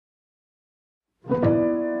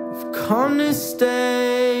I've come to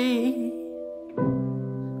stay,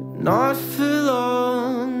 but not for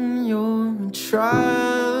long. You're a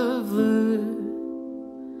traveler,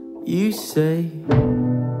 you say.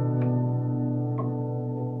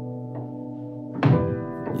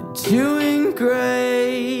 You're doing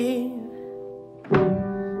great,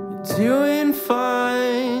 you're doing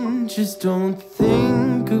fine. Just don't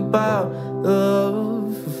think about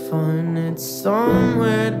love for fun. It's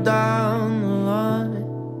somewhere down the line.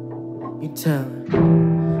 You tell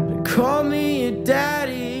her to call me your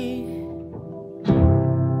daddy,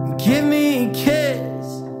 give me a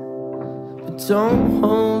kiss, but don't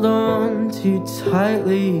hold on too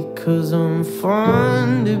tightly, 'cause I'm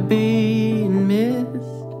fond of being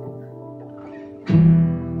missed.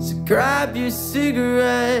 So grab your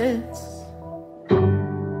cigarettes,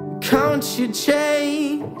 count your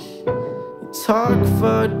change. You talk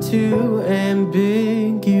far too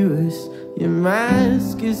ambiguous, your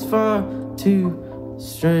mask is far too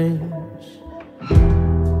strange.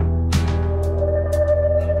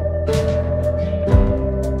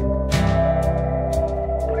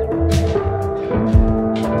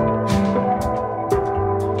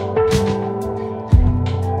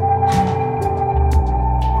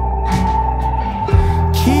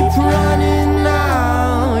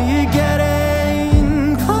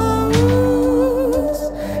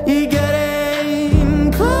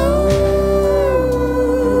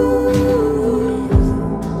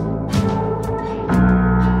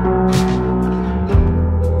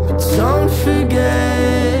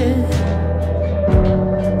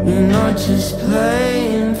 Just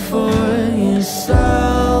playing for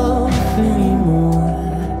yourself anymore.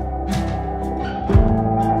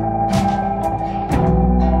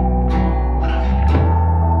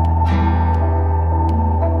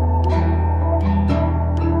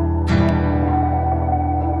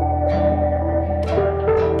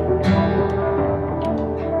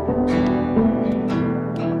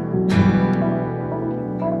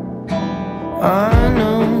 I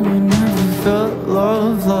know you never felt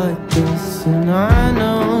love like this, and I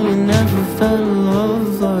know you never felt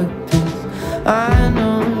love like this. I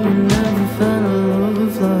know you never felt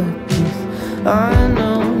love like this. I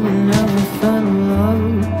know you never felt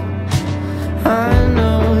love. I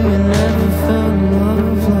know you never felt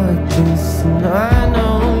love like this, and I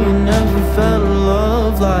know you never felt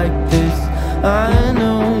love like this. I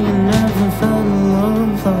know you never felt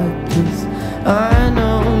love like this. I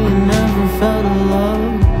know you never felt love.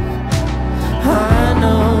 I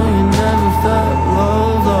know you never felt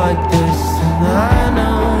love like this, and I